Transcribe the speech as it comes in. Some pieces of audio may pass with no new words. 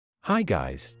Hi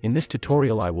guys, in this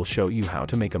tutorial I will show you how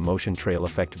to make a motion trail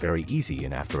effect very easy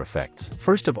in After Effects.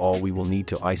 First of all, we will need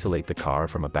to isolate the car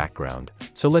from a background.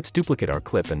 So let's duplicate our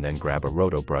clip and then grab a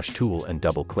roto brush tool and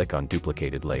double click on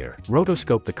duplicated layer.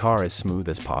 Rotoscope the car as smooth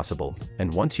as possible,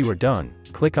 and once you are done,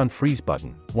 click on freeze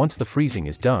button. Once the freezing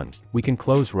is done, we can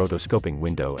close rotoscoping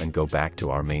window and go back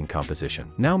to our main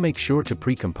composition. Now make sure to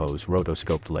pre-compose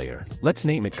rotoscoped layer. Let's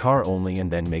name it car only and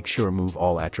then make sure move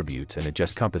all attributes and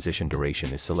adjust composition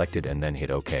duration is selected and then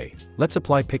hit OK. Let's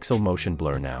apply pixel motion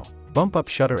blur now. Bump up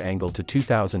shutter angle to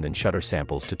 2000 and shutter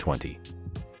samples to 20.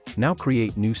 Now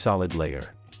create new solid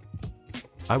layer.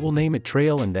 I will name it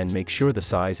trail and then make sure the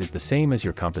size is the same as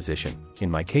your composition.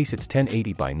 In my case it's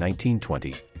 1080 by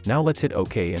 1920. Now let's hit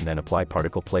OK and then apply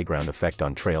particle playground effect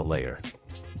on trail layer.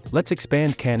 Let's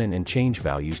expand Canon and change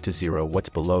values to 0 what's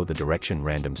below the direction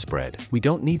random spread. We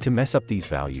don't need to mess up these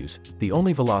values, the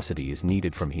only velocity is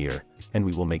needed from here, and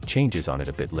we will make changes on it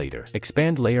a bit later.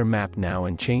 Expand layer map now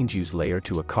and change use layer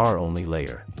to a car only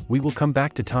layer. We will come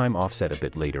back to time offset a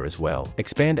bit later as well.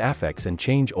 Expand affix and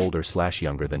change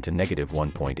older/younger than to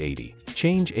 -1.80.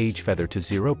 Change age feather to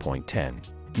 0.10.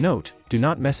 Note, do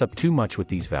not mess up too much with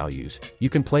these values. You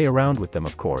can play around with them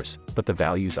of course, but the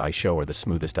values I show are the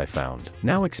smoothest I found.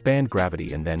 Now expand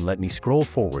gravity and then let me scroll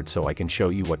forward so I can show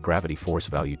you what gravity force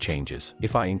value changes.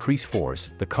 If I increase force,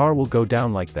 the car will go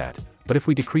down like that, but if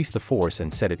we decrease the force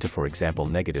and set it to for example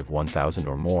 -1000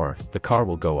 or more, the car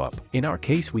will go up. In our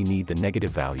case we need the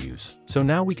negative values. So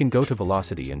now we can go to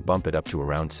velocity and bump it up to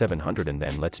around 700 and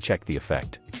then let's check the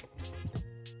effect.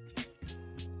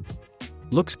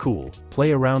 Looks cool.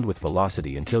 Play around with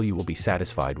velocity until you will be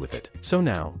satisfied with it. So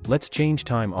now, let's change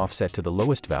time offset to the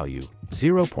lowest value,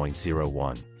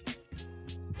 0.01.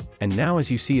 And now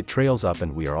as you see it trails up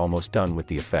and we are almost done with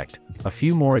the effect. A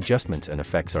few more adjustments and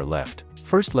effects are left.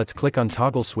 First let's click on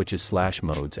toggle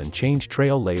switches/modes and change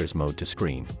trail layers mode to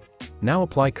screen. Now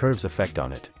apply curves effect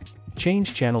on it.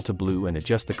 Change channel to blue and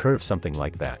adjust the curve something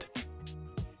like that.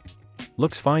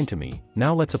 Looks fine to me.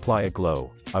 Now let's apply a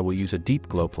glow. I will use a deep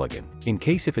glow plugin. In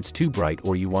case if it's too bright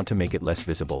or you want to make it less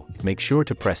visible, make sure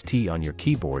to press T on your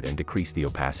keyboard and decrease the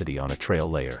opacity on a trail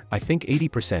layer. I think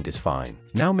 80% is fine.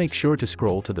 Now make sure to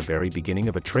scroll to the very beginning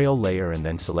of a trail layer and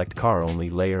then select car only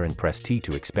layer and press T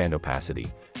to expand opacity.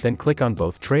 Then click on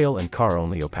both trail and car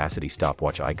only opacity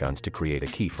stopwatch icons to create a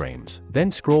keyframes.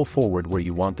 Then scroll forward where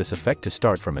you want this effect to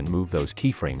start from and move those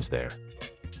keyframes there.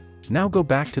 Now go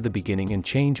back to the beginning and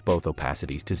change both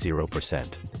opacities to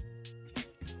 0%.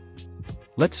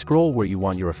 Let's scroll where you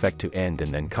want your effect to end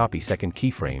and then copy second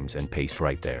keyframes and paste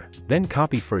right there. Then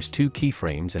copy first two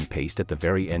keyframes and paste at the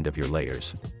very end of your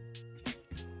layers.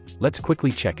 Let's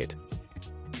quickly check it.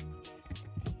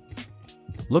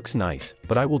 Looks nice,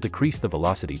 but I will decrease the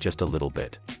velocity just a little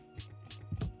bit.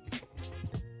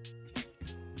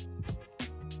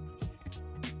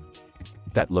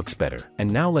 That looks better. And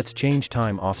now let's change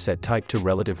time offset type to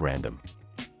relative random.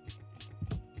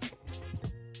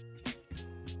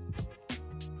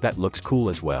 That looks cool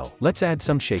as well. Let's add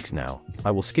some shakes now.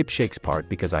 I will skip shakes part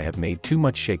because I have made too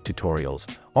much shake tutorials.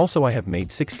 Also I have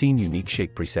made 16 unique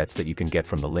shake presets that you can get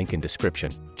from the link in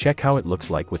description. Check how it looks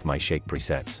like with my shake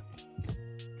presets.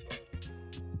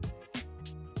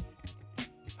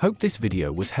 Hope this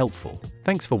video was helpful.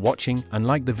 Thanks for watching and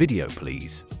like the video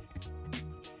please.